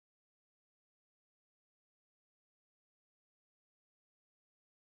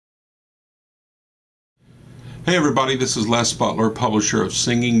Hey everybody, this is Les Butler, publisher of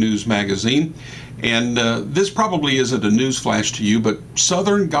Singing News Magazine, and this probably isn't a news flash to you, but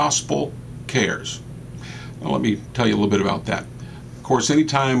Southern Gospel cares. Now, let me tell you a little bit about that. Of course,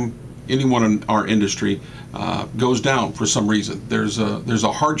 anytime anyone in our industry goes down for some reason, there's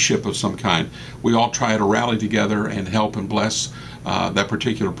a hardship of some kind, we all try to rally together and help and bless that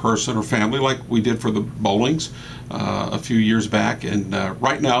particular person or family, like we did for the Bowlings a few years back. And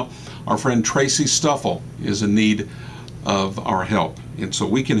right now, our friend Tracy Stuffle is in need of our help, and so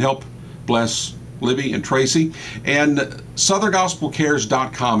we can help bless Libby and Tracy. And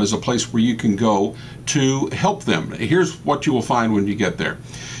SouthernGospelCares.com is a place where you can go to help them. Here's what you will find when you get there.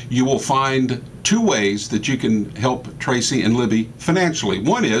 You will find two ways that you can help Tracy and Libby financially.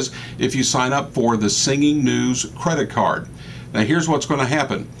 One is if you sign up for the Singing News credit card. Now here's what's going to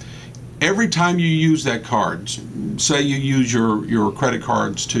happen. Every time you use that card, say you use your credit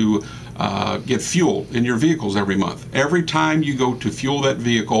cards to get fuel in your vehicles every month. Every time you go to fuel that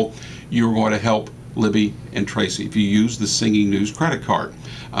vehicle, you're going to help Libby and Tracy. If you use the Singing News credit card,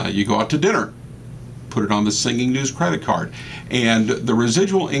 you go out to dinner, put it on the Singing News credit card, and the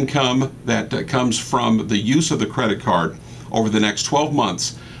residual income that comes from the use of the credit card over the next 12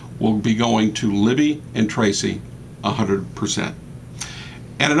 months will be going to Libby and Tracy 100%.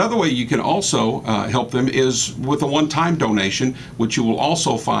 And another way you can also help them is with a one-time donation, which you will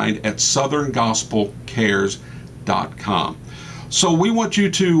also find at SouthernGospelCares.com. So we want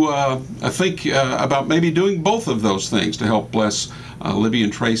you to think about maybe doing both of those things to help bless Libby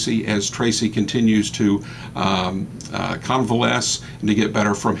and Tracy as Tracy continues to convalesce and to get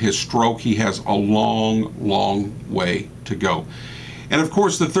better from his stroke. He has a long, long way to go. And of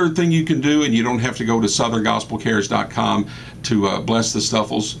course, the third thing you can do, and you don't have to go to SouthernGospelCares.com to bless the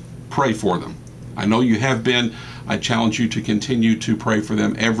Stuffles, pray for them. I know you have been. I challenge you to continue to pray for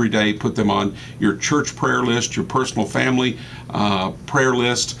them every day. Put them on your church prayer list, your personal family prayer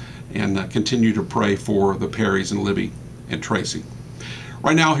list, and continue to pray for the Perrys and Libby and Tracy.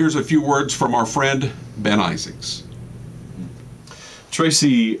 Right now, here's a few words from our friend Ben Isaacs.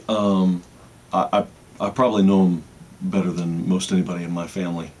 Tracy, I probably know him better than most anybody in my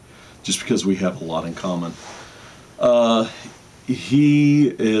family, just because we have a lot in common. He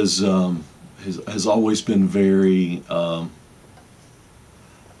is has always been very.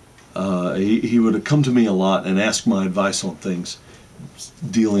 He would come to me a lot and ask my advice on things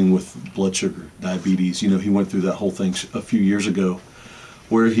dealing with blood sugar, diabetes. You know, he went through that whole thing a few years ago,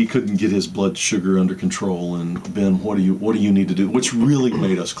 where he couldn't get his blood sugar under control. And Ben, what do you need to do? Which really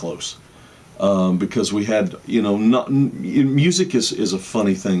made us close. Because we had, music is a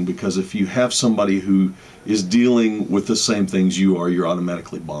funny thing, because if you have somebody who is dealing with the same things you're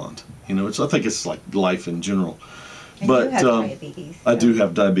automatically bond. I think it's like life in general. And but you have diabetes, so. I do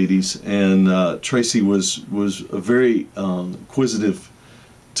have diabetes, and Tracy was very inquisitive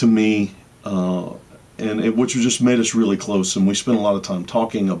to me, which just made us really close, and we spent a lot of time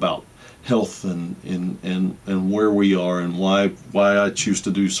talking about health and where we are and why I choose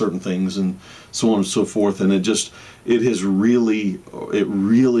to do certain things and so on and so forth. And it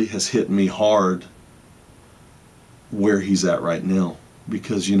really has hit me hard where he's at right now,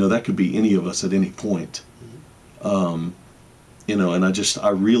 because that could be any of us at any point. And I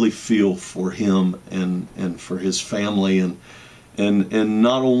really feel for him and for his family and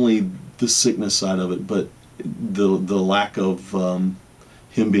not only the sickness side of it, but the lack of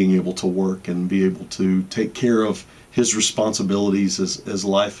him being able to work and be able to take care of his responsibilities as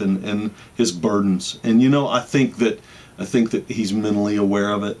life and his burdens. And I think that he's mentally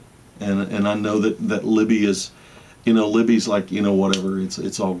aware of it, and I know that Libby is, Libby's like, whatever,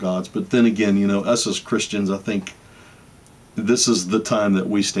 it's all God's. But then again, us as Christians, I think this is the time that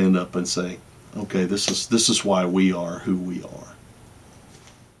we stand up and say, okay, this is why we are who we are.